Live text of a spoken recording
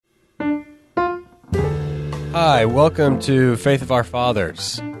Hi, welcome to Faith of Our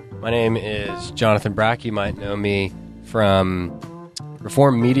Fathers. My name is Jonathan Brack. You might know me from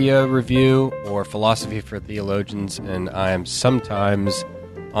Reformed Media Review or Philosophy for Theologians, and I am sometimes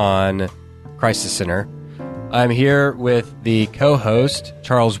on Crisis Center. I'm here with the co-host,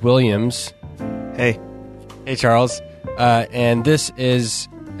 Charles Williams. Hey. Hey, Charles. And this is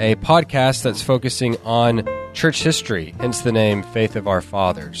a podcast that's focusing on church history, hence the name Faith of Our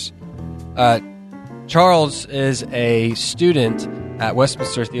Fathers. Charles is a student at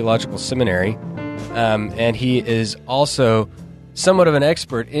Westminster Theological Seminary, and he is also somewhat of an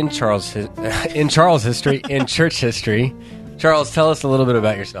expert in Charles history, in church history. Charles, tell us a little bit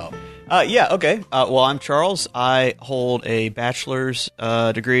about yourself. Okay. Well, I'm Charles. I hold a bachelor's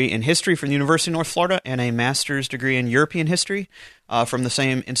degree in history from the University of North Florida and a master's degree in European history from the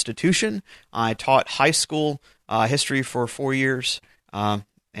same institution. I taught high school history for 4 years.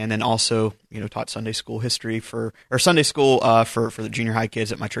 And then also, taught Sunday school history for the junior high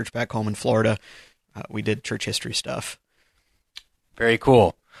kids at my church back home in Florida. We did church history stuff. Very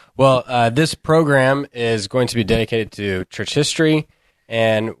cool. Well, this program is going to be dedicated to church history,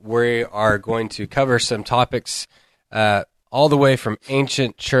 and we are going to cover some topics all the way from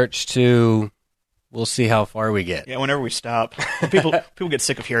ancient church to, we'll see how far we get. Yeah, whenever we stop. People get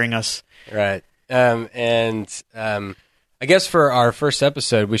sick of hearing us. Right. I guess for our first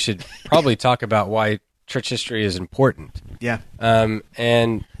episode, we should probably talk about why church history is important. Yeah.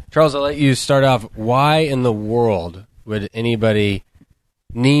 And Charles, I'll let you start off. Why in the world would anybody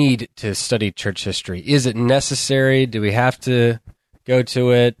need to study church history? Is it necessary? Do we have to go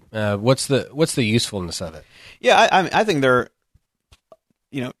to it? What's the usefulness of it? Yeah, I think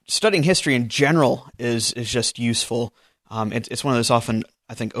studying history in general is just useful. It's one of those often,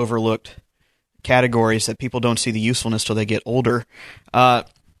 I think, overlooked categories that people don't see the usefulness till they get older. But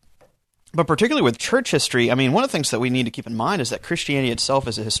particularly with church history, one of the things that we need to keep in mind is that Christianity itself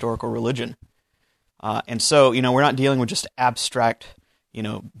is a historical religion. And so, we're not dealing with just abstract,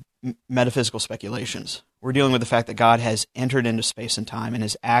 metaphysical speculations. We're dealing with the fact that God has entered into space and time and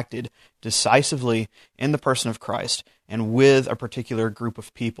has acted decisively in the person of Christ and with a particular group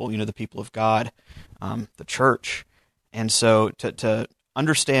of people, the people of God, the church. And so to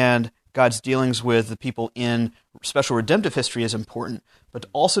understand God's dealings with the people in special redemptive history is important, but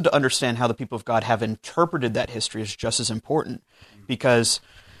also to understand how the people of God have interpreted that history is just as important. Because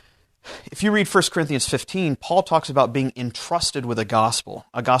if you read 1 Corinthians 15, Paul talks about being entrusted with a gospel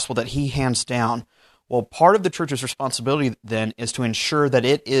that he hands down. Well, part of the church's responsibility then is to ensure that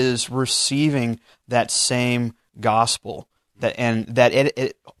it is receiving that same gospel, that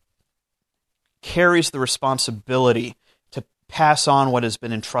it carries the responsibility pass on what has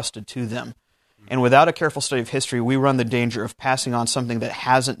been entrusted to them. And without a careful study of history, we run the danger of passing on something that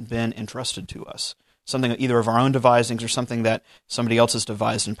hasn't been entrusted to us, something either of our own devisings or something that somebody else has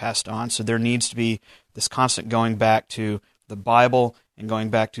devised and passed on. So there needs to be this constant going back to the Bible and going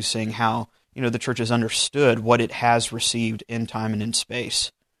back to seeing how, the church has understood what it has received in time and in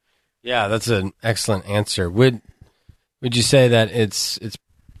space. Yeah, that's an excellent answer. Would you say that it's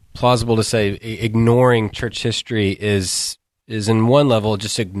plausible to say ignoring church history is in one level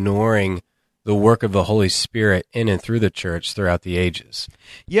just ignoring the work of the Holy Spirit in and through the church throughout the ages?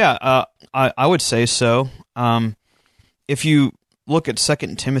 Yeah, I would say so. If you look at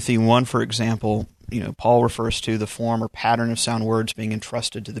 2 Timothy 1, for example, Paul refers to the form or pattern of sound words being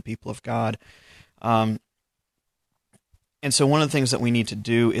entrusted to the people of God. And so one of the things that we need to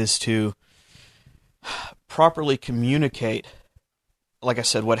do is to properly communicate, like I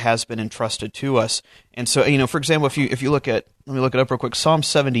said, what has been entrusted to us. And so, for example, if you look at, let me look it up real quick, Psalm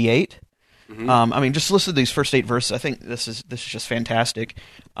 78. Mm-hmm. Just listen to these first 8 verses. I think this is just fantastic.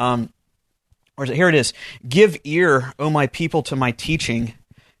 Where is it? Here it is. Give ear, O my people, to my teaching.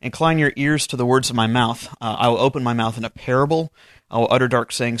 Incline your ears to the words of my mouth. I will open my mouth in a parable. I will utter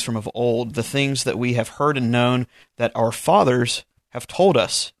dark sayings from of old, the things that we have heard and known that our fathers have told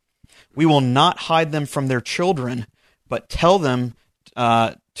us. We will not hide them from their children, but tell them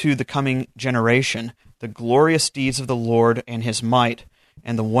to the coming generation the glorious deeds of the Lord and his might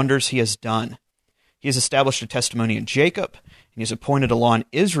and the wonders he has done. He has established a testimony in Jacob, and he has appointed a law in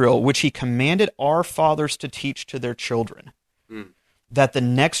Israel, which he commanded our fathers to teach to their children, that the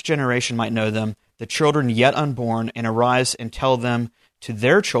next generation might know them, the children yet unborn, and arise and tell them to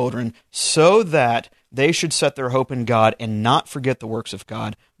their children, so that they should set their hope in God and not forget the works of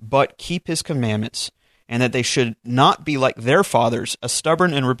God, but keep his commandments, and that they should not be like their fathers, a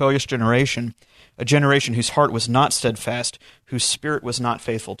stubborn and rebellious generation, a generation whose heart was not steadfast, whose spirit was not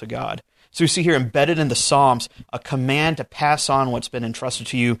faithful to God. So we see here embedded in the Psalms a command to pass on what's been entrusted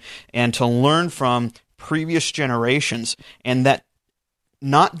to you and to learn from previous generations, and that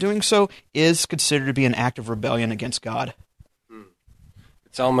not doing so is considered to be an act of rebellion against God.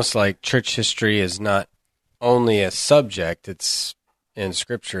 It's almost like church history is not only a subject, it's in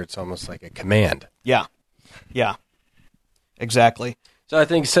Scripture, it's almost like a command. Yeah, exactly. So I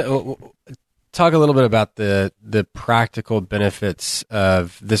think, talk a little bit about the practical benefits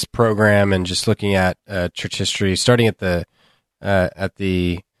of this program and just looking at church history, starting at the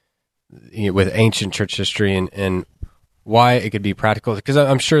with ancient church history and why it could be practical. Because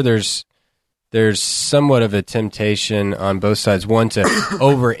I'm sure there's somewhat of a temptation on both sides. One, to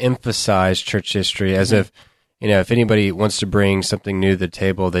overemphasize church history, as if if anybody wants to bring something new to the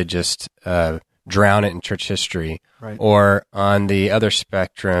table, they just drown it in church history. Right. Or on the other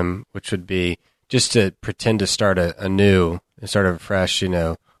spectrum, which would be just to pretend to start anew and start afresh,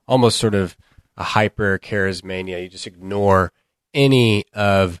 almost sort of a hyper charismania. You just ignore any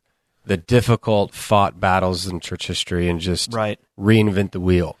of the difficult fought battles in church history and just reinvent the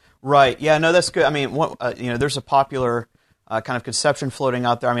wheel. Right. Yeah, no, that's good. I mean, there's a popular kind of conception floating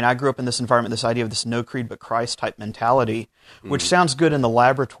out there. I mean, I grew up in this environment, this idea of this no creed but Christ type mentality, which sounds good in the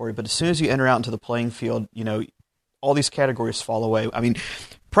laboratory, but as soon as you enter out into the playing field, all these categories fall away. I mean,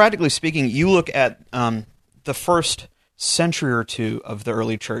 practically speaking, you look at the first century or two of the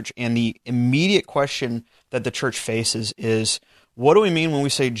early church, and the immediate question that the church faces is, what do we mean when we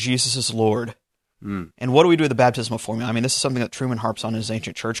say Jesus is Lord? And what do we do with the baptismal formula? I mean, this is something that Truman harps on in his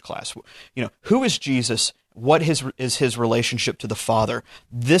ancient church class. Who is Jesus? What is his relationship to the Father?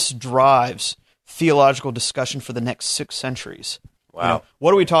 This drives theological discussion for the next 6 centuries. Wow.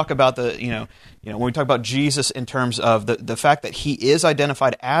 What do we talk about when we talk about Jesus in terms of the fact that he is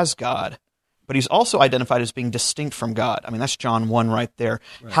identified as God, but he's also identified as being distinct from God? I mean, that's John 1 right there.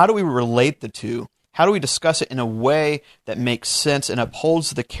 Right. How do we relate the two? How do we discuss it in a way that makes sense and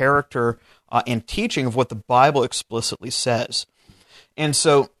upholds the character and teaching of what the Bible explicitly says? And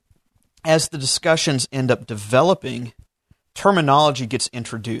so, as the discussions end up developing, terminology gets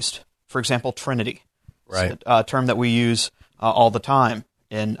introduced. For example, Trinity, right? A term that we use all the time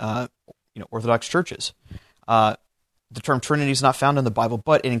in Orthodox churches. The term Trinity is not found in the Bible,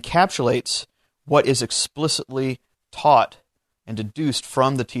 but it encapsulates what is explicitly taught and deduced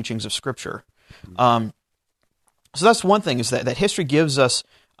from the teachings of Scripture. So that's one thing, is that history gives us,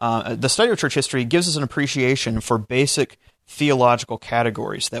 the study of church history gives us an appreciation for basic theological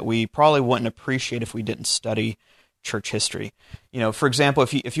categories that we probably wouldn't appreciate if we didn't study church history. For example,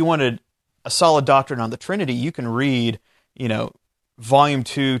 if you wanted a solid doctrine on the Trinity, you can read, Volume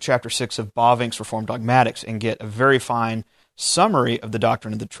 2, Chapter 6 of Bavinck's Reformed Dogmatics and get a very fine summary of the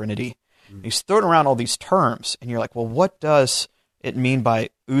doctrine of the Trinity. He's throwing around all these terms, and you're like, well, what does it mean by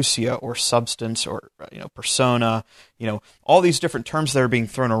ousia, or substance, or persona? All these different terms that are being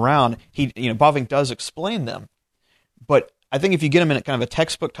thrown around. Bavinck does explain them, but I think if you get them in a kind of a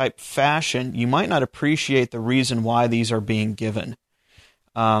textbook type fashion, you might not appreciate the reason why these are being given.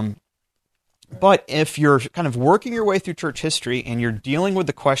 But if you're kind of working your way through church history and you're dealing with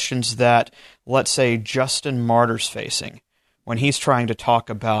the questions that, let's say, Justin Martyr's facing when he's trying to talk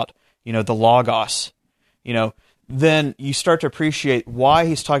about, the Logos, then you start to appreciate why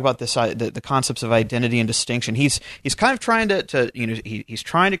he's talking about this, the concepts of identity and distinction. He's kind of trying he's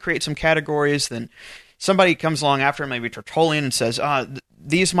trying to create some categories. Then somebody comes along after him, maybe Tertullian, and says,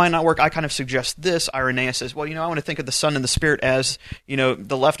 these might not work. I kind of suggest this. Irenaeus says, well, I want to think of the Son and the Spirit as,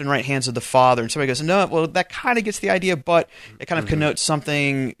 the left and right hands of the Father. And somebody goes, no, well, that kind of gets the idea, but it kind of connotes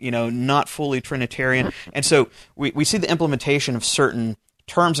something, not fully Trinitarian. And so we see the implementation of certain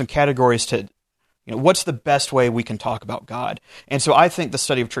terms and categories to, what's the best way we can talk about God? And so I think the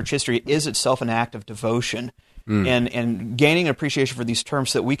study of church history is itself an act of devotion and gaining an appreciation for these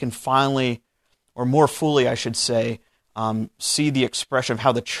terms so that we can finally, or more fully, I should say, see the expression of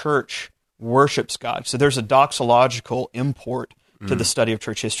how the church worships God. So there's a doxological import to the study of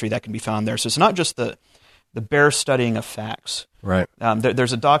church history that can be found there. So it's not just the bare studying of facts. Right.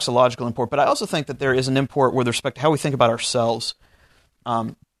 There's a doxological import, but I also think that there is an import with respect to how we think about ourselves.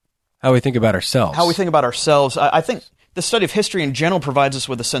 How we think about ourselves. How we think about ourselves. I think the study of history in general provides us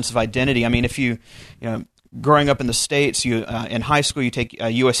with a sense of identity. I mean, if growing up in the States, in high school you take a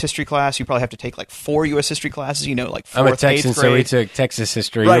U.S. history class, you probably have to take like 4 U.S. history classes, like 4th, I'm a Texan, 8th grade. so we took Texas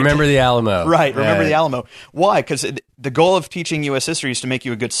history. Right. Remember the Alamo. Right, remember the Alamo. Why? Because the goal of teaching U.S. history is to make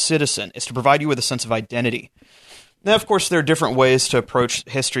you a good citizen. It's to provide you with a sense of identity. Now, of course, there are different ways to approach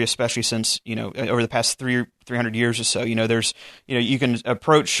history, especially since, over the past 300 years or so, there's, you can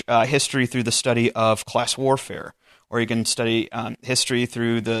approach history through the study of class warfare, or you can study history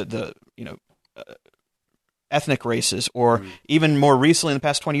through the ethnic races, or even more recently in the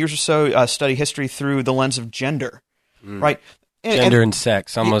past 20 years or so, study history through the lens of gender, right? Gender and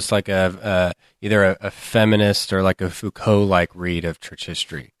sex, almost like either a feminist or like a Foucault-like read of church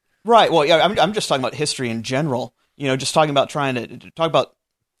history. Right. Well, yeah, I'm just talking about history in general. Just talking about trying to talk about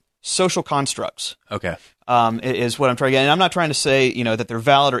social constructs. Okay. Is what I'm trying to get. And I'm not trying to say, that they're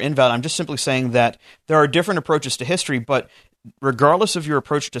valid or invalid. I'm just simply saying that there are different approaches to history, but regardless of your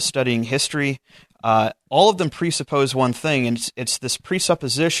approach to studying history, all of them presuppose one thing, and it's this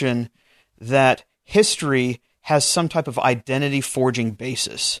presupposition that history has some type of identity-forging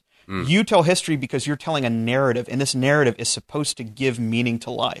basis. You tell history because you're telling a narrative, and this narrative is supposed to give meaning to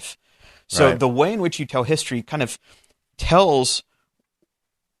life. So the way in which you tell history kind of tells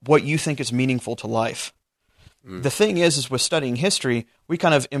what you think is meaningful to life. The thing is with studying history, we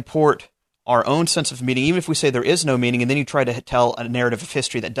kind of import our own sense of meaning, even if we say there is no meaning, and then you try to tell a narrative of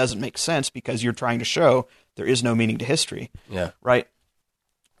history that doesn't make sense because you're trying to show there is no meaning to history. Yeah. Right?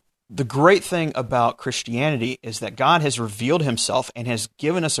 The great thing about Christianity is that God has revealed himself and has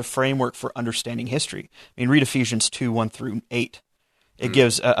given us a framework for understanding history. I mean, read Ephesians 2:1-8. It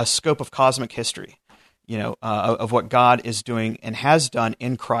gives a scope of cosmic history, of what God is doing and has done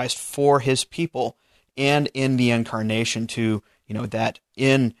in Christ for his people and in the incarnation to, that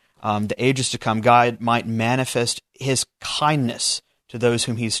in the ages to come, God might manifest his kindness to those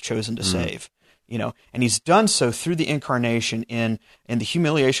whom he's chosen to save. And he's done so through the incarnation in the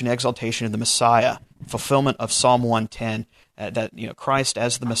humiliation and exaltation of the Messiah, fulfillment of Psalm 110, that Christ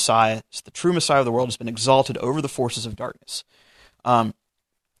as the Messiah, as the true Messiah of the world, has been exalted over the forces of darkness.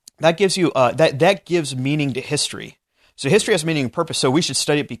 That gives you that gives meaning to history. So history has meaning and purpose. So we should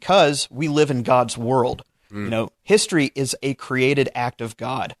study it because we live in God's world. History is a created act of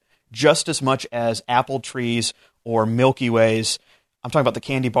God, just as much as apple trees or Milky Ways. I'm talking about the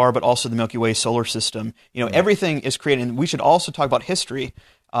candy bar, but also the Milky Way solar system. Everything is created, and we should also talk about history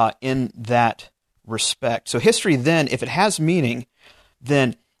in that respect. So history then, if it has meaning,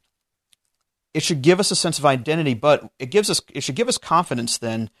 then it should give us a sense of identity, but it should give us confidence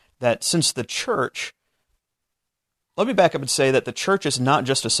then that since the church, let me back up and say that the church is not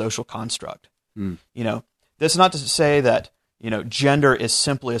just a social construct. That's not to say that, gender is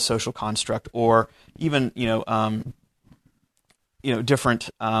simply a social construct, or even, different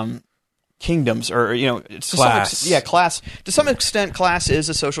kingdoms, or class. Class. To some extent, class is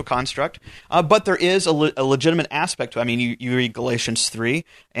a social construct, but there is a legitimate aspect to it. I mean, you read Galatians 3,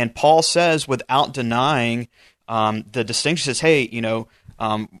 and Paul says, without denying the distinction, says, hey,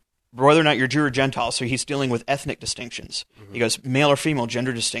 whether or not you're Jew or Gentile, so he's dealing with ethnic distinctions. He goes, male or female,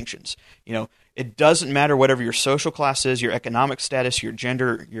 gender distinctions. It doesn't matter whatever your social class is, your economic status, your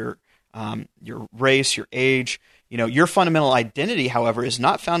gender, your race, your age. Your fundamental identity, however, is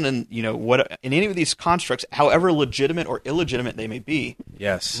not found in in any of these constructs, however legitimate or illegitimate they may be.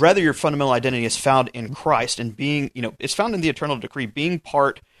 Yes. Rather, your fundamental identity is found in Christ, and it's found in the eternal decree, being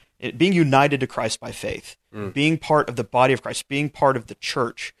united to Christ by faith, being part of the body of Christ, being part of the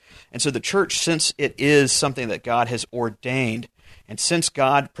church. And so the church, since it is something that God has ordained, and since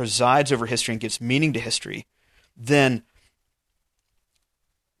God presides over history and gives meaning to history, then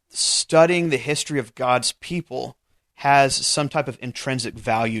studying the history of God's people has some type of intrinsic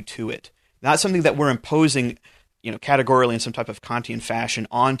value to it. Not something that we're imposing, categorically in some type of Kantian fashion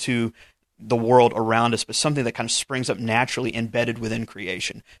onto the world around us, but something that kind of springs up naturally embedded within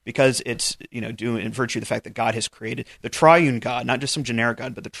creation, because it's, due in virtue of the fact that God has created, the triune God, not just some generic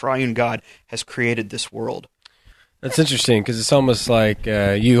God, but the triune God has created this world. That's interesting, because it's almost like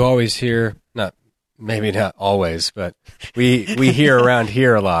you always hear, maybe not always, but we hear around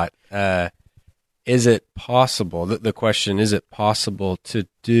here a lot. Is it possible, the question, is it possible to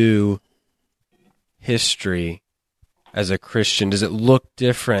do history as a Christian? Does it look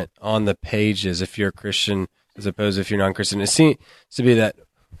different on the pages if you're a Christian as opposed to if you're non-Christian? It seems to be that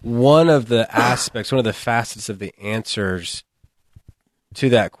one of the aspects, one of the facets of the answers to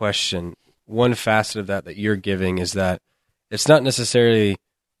that question, one facet of that you're giving is that it's not necessarily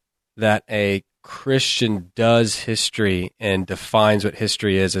that a Christian does history and defines what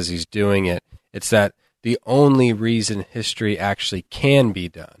history is as he's doing it. It's that the only reason history actually can be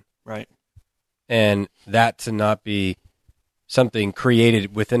done. Right. And that to not be something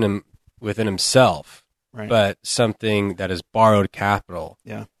created within himself, right, but something that is borrowed capital.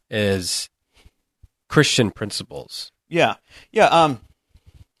 Yeah. Is Christian principles. Yeah. Yeah.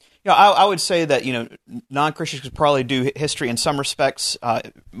 I would say that, non-Christians could probably do history in some respects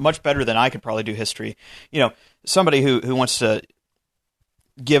much better than I could probably do history. Somebody who wants to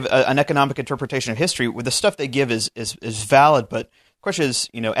give an economic interpretation of history, the stuff they give is valid, but question is,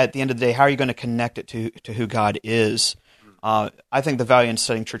 at the end of the day, how are you going to connect it to who God is? I think the value in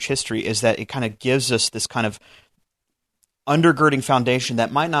studying church history is that it kind of gives us this kind of undergirding foundation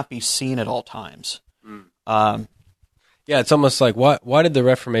that might not be seen at all times. Yeah, it's almost like, why did the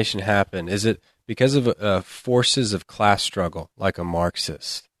Reformation happen? Is it because of forces of class struggle, like a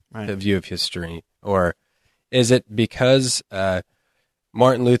Marxist view of history? Or is it because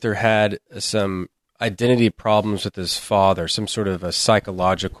Martin Luther had some identity problems with his father, some sort of a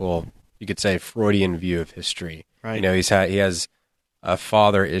psychological, you could say, Freudian view of history? Right. He has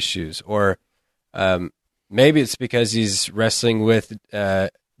father issues. Or maybe it's because he's wrestling with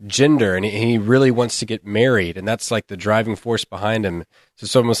gender, and he really wants to get married, and that's like the driving force behind him. So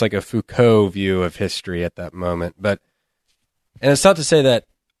it's almost like a Foucault view of history at that moment. And it's not to say that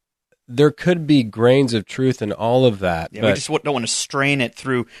there could be grains of truth in all of that. Yeah, we just don't want to strain it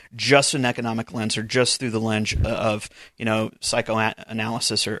through just an economic lens or just through the lens of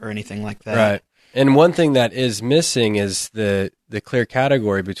psychoanalysis or anything like that. Right. And one thing that is missing is the clear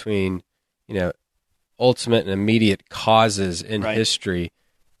category between ultimate and immediate causes in history.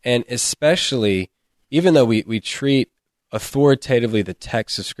 And especially, even though we treat authoritatively the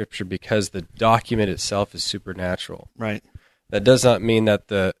text of Scripture because the document itself is supernatural, right? That does not mean that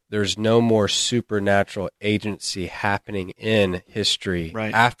there's no more supernatural agency happening in history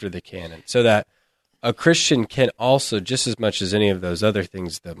after the canon. So that a Christian can also, just as much as any of those other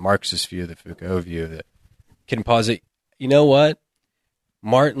things, the Marxist view, the Foucault view, that can posit, you know what?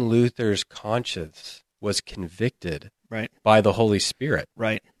 Martin Luther's conscience was convicted by the Holy Spirit.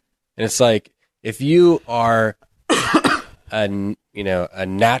 Right. And it's like, if you are a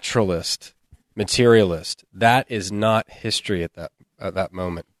naturalist, materialist, that is not history at that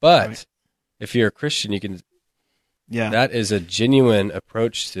moment. But if you're a Christian, you can. Yeah, that is a genuine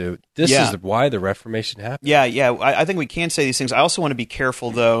approach to this. Is why the Reformation happened. Yeah. I think we can say these things. I also want to be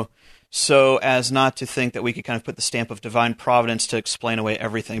careful, though, so as not to think that we could kind of put the stamp of divine providence to explain away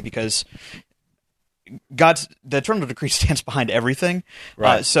everything, because the eternal decree stands behind everything.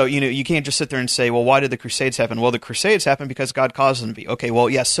 Right. So, you can't just sit there and say, well, why did the Crusades happen? Well, the Crusades happened because God caused them to be. Okay, well,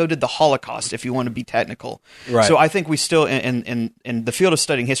 yes, so did the Holocaust, if you want to be technical. Right. So I think we still, in the field of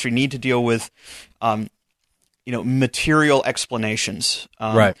studying history, need to deal with, material explanations.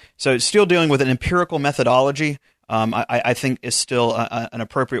 Right. So still dealing with an empirical methodology, I think is still an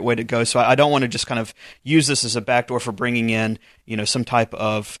appropriate way to go. So I don't want to just kind of use this as a backdoor for bringing in, some type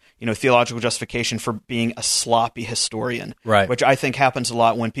of, theological justification for being a sloppy historian, right? Which I think happens a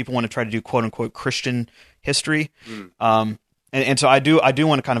lot when people want to try to do quote unquote Christian history. And so I do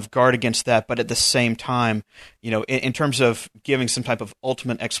want to kind of guard against that, but at the same time, in terms of giving some type of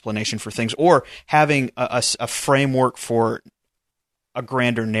ultimate explanation for things or having a framework for a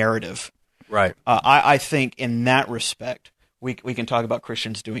grander narrative. Right. I think in that respect, we can talk about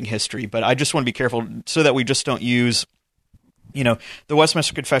Christians doing history, but I just want to be careful so that we just don't use, the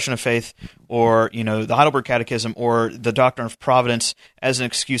Westminster Confession of Faith or, the Heidelberg Catechism or the Doctrine of Providence as an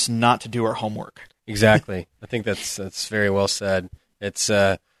excuse not to do our homework. Exactly. I think that's very well said. It's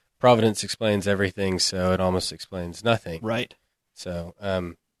Providence explains everything, so it almost explains nothing. Right. So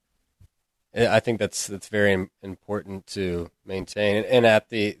I think that's very important to maintain, and at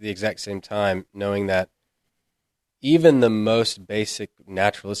the exact same time, knowing that even the most basic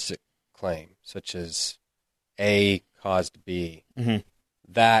naturalistic claim, such as A caused B,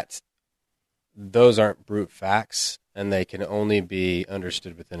 that those aren't brute facts, and they can only be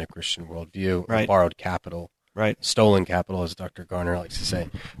understood within a Christian worldview, right. Borrowed capital, right? Stolen capital, as Dr. Garner likes to say.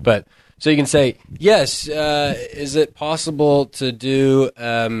 But so you can say, yes, is it possible to do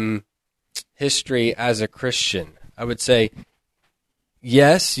history as a Christian? I would say,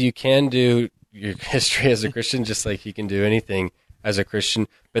 yes, you can do your history as a Christian, just like you can do anything as a Christian,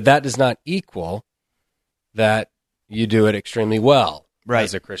 but that does not equal that you do it extremely well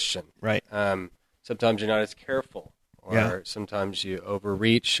as a Christian. Right. Sometimes you're not as careful, or sometimes you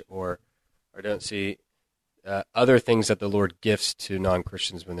overreach, or don't see other things that the Lord gifts to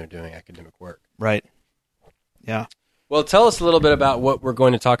non-Christians when they're doing academic work. Right. Yeah. Well, tell us a little bit about what we're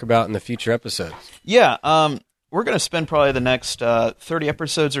going to talk about in the future episodes. Yeah, we're going to spend probably the next 30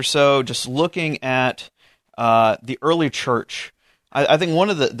 episodes or so just looking at the early church. I think one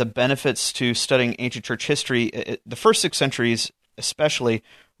of the benefits to studying ancient church history, the first 6 centuries especially,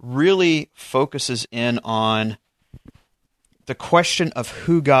 really focuses in on the question of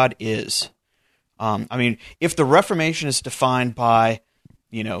who God is. I mean, if the Reformation is defined by,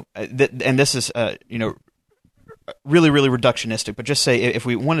 and this is, really, really reductionistic, but just say, if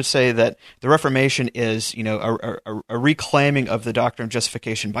we want to say that the Reformation is, a reclaiming of the doctrine of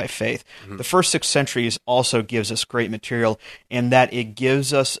justification by faith, the first 6 centuries also gives us great material in that it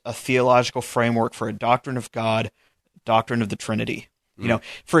gives us a theological framework for a doctrine of God, doctrine of the Trinity.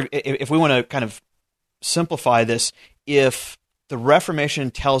 If we want to kind of simplify this, if the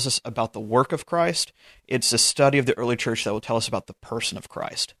Reformation tells us about the work of Christ, it's a study of the early church that will tell us about the person of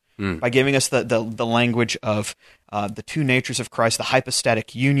Christ. By giving us the language of the two natures of Christ, the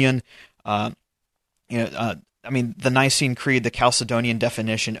hypostatic union. The Nicene Creed, the Chalcedonian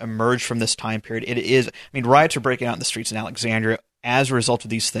definition emerged from this time period. It is, riots are breaking out in the streets in Alexandria as a result of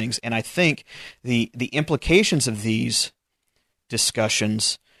these things, and I think the implications of these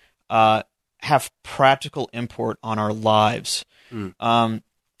discussions have practical import on our lives. One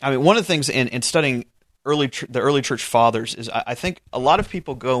of the things in studying the early church fathers is I think a lot of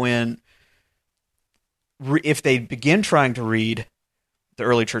people go in, if they begin trying to read the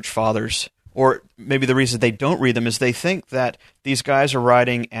early church fathers, or maybe the reason they don't read them is they think that these guys are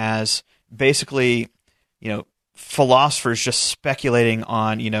writing as basically, philosophers just speculating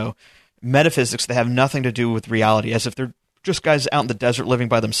on, metaphysics that have nothing to do with reality, as if they're just guys out in the desert living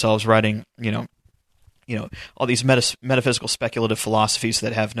by themselves writing, all these metaphysical speculative philosophies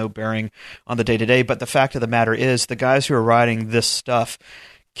that have no bearing on the day-to-day. But the fact of the matter is, the guys who are writing this stuff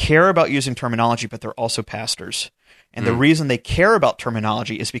care about using terminology, but they're also pastors. And the reason they care about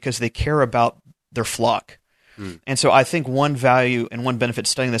terminology is because they care about their flock. And so I think one value and one benefit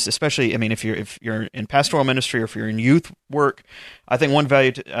studying this, especially, if you're in pastoral ministry or if you're in youth work, I think one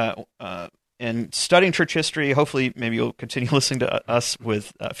value in studying church history, hopefully maybe you'll continue listening to us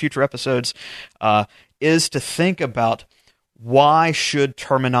with future episodes, is to think about, why should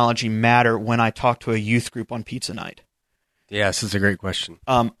terminology matter when I talk to a youth group on pizza night? Yes, it's a great question.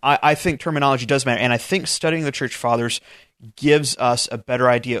 I think terminology does matter, and I think studying the church fathers gives us a better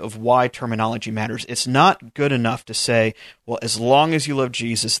idea of why terminology matters. It's not good enough to say, well, as long as you love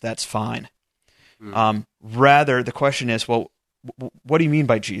Jesus, that's fine. Rather, the question is, well, what do you mean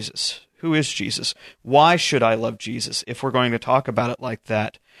by Jesus? Who is Jesus? Why should I love Jesus? If we're going to talk about it like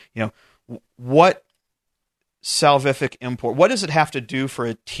that, what salvific import, what does it have to do for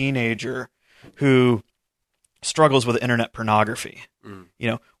a teenager who struggles with internet pornography?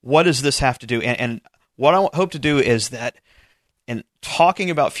 What does this have to do? And what I hope to do is that in talking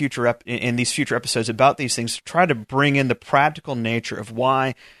about in these future episodes about these things, try to bring in the practical nature of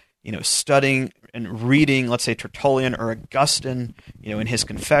why, studying and reading, let's say, Tertullian or Augustine, in his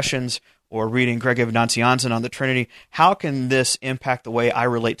Confessions, or reading Gregor of Nazianzen on the Trinity, how can this impact the way I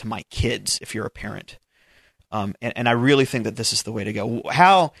relate to my kids if you're a parent? And I really think that this is the way to go.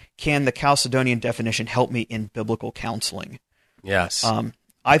 How can the Chalcedonian definition help me in biblical counseling? Yes.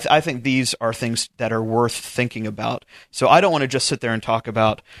 I think these are things that are worth thinking about. So I don't want to just sit there and talk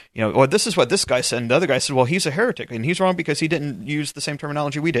about, well, this is what this guy said, and the other guy said, well, he's a heretic, and he's wrong because he didn't use the same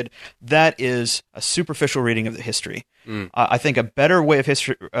terminology we did. That is a superficial reading of the history. I think a better way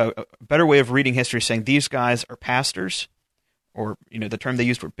of reading history is saying these guys are pastors, or the term they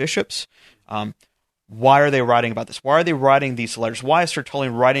used were bishops. Why are they writing about this? Why are they writing these letters? Why is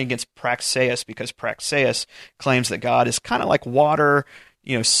Tertullian writing against Praxeas? Because Praxeas claims that God is kind of like water,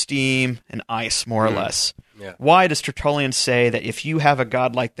 steam and ice, more or less. Yeah. Why does Tertullian say that if you have a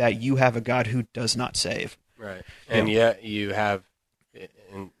God like that, you have a God who does not save? Right. And yet you have,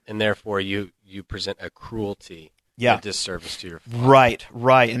 and therefore you present a cruelty, a disservice to your flock.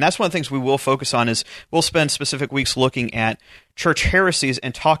 Right. And that's one of the things we will focus on is we'll spend specific weeks looking at church heresies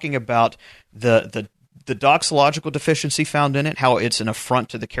and talking about the doxological deficiency found in it, how it's an affront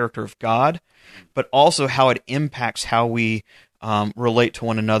to the character of God, but also how it impacts how we relate to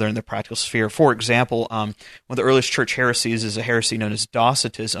one another in the practical sphere. For example, one of the earliest church heresies is a heresy known as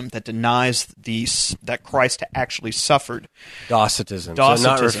Docetism that denies that Christ actually suffered. Docetism. So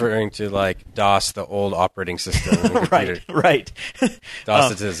not referring to like DOS, the old operating system in the computer. Right.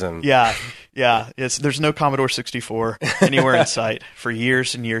 Docetism. Yeah. There's no Commodore 64 anywhere in sight for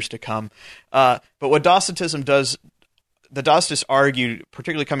years and years to come. But what Docetism does, the Docetists argued,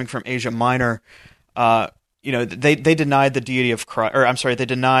 particularly coming from Asia Minor, they denied the deity of Christ, or I'm sorry, they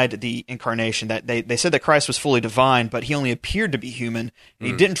denied the incarnation. That they said that Christ was fully divine, but he only appeared to be human, and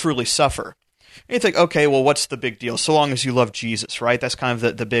he didn't truly suffer. And you think, okay, well, what's the big deal? So long as you love Jesus, right? That's kind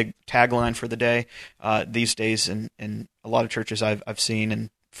of the big tagline for the day these days in a lot of churches I've seen and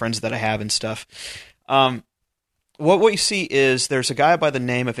friends that I have and stuff. What you see is there's a guy by the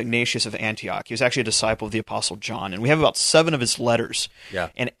name of Ignatius of Antioch. He was actually a disciple of the Apostle John, and we have about 7 of his letters. Yeah.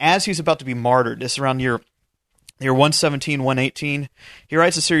 And as he's about to be martyred, this is around year Here, 117, 118, he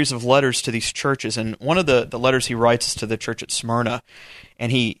writes a series of letters to these churches, and one of the letters he writes is to the church at Smyrna,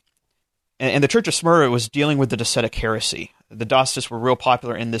 and the church of Smyrna was dealing with the Docetic heresy. The Docetists were real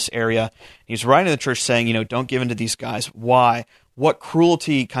popular in this area. He's writing to the church saying, don't give in to these guys. Why? What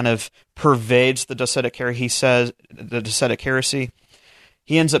cruelty kind of pervades the Docetic heresy? He says, the Docetic heresy.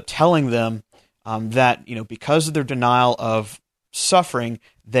 He ends up telling them that, because of their denial of suffering,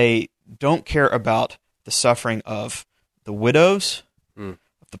 they don't care about the suffering of the widows, of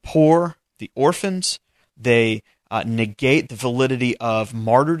the poor, the orphans. They negate the validity of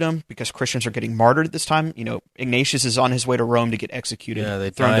martyrdom because Christians are getting martyred at this time. Ignatius is on his way to Rome to get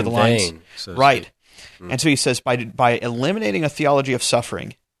executed, thrown to the lions. So right. And so he says, by eliminating a theology of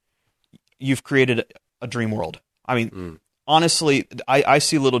suffering, you've created a dream world. I mean, honestly, I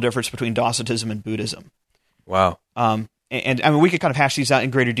see little difference between Docetism and Buddhism. Wow. And I mean, we could kind of hash these out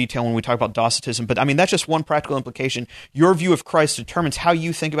in greater detail when we talk about Docetism, but I mean, that's just one practical implication. Your view of Christ determines how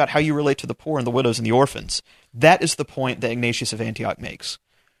you think about how you relate to the poor and the widows and the orphans. That is the point that Ignatius of Antioch makes.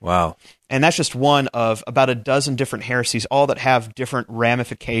 Wow. And that's just one of about a dozen different heresies, all that have different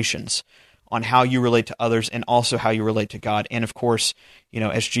ramifications on how you relate to others and also how you relate to God. And of course,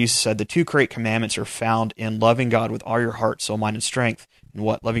 as Jesus said, the two great commandments are found in loving God with all your heart, soul, mind, and strength, and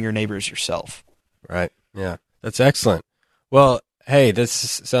loving your neighbor as yourself. Right. Yeah. That's excellent. Well, hey, this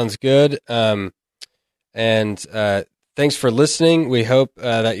sounds good. And thanks for listening. We hope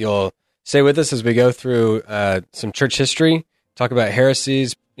that you'll stay with us as we go through some church history, talk about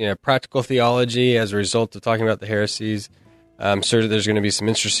heresies, practical theology as a result of talking about the heresies. I'm sure there's going to be some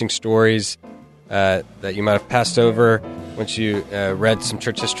interesting stories that you might have passed over once you read some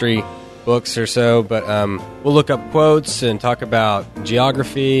church history books or so. But we'll look up quotes and talk about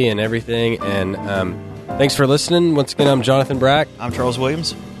geography and everything. And thanks for listening. Once again, I'm Jonathan Brack. I'm Charles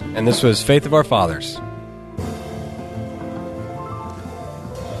Williams. And this was Faith of Our Fathers.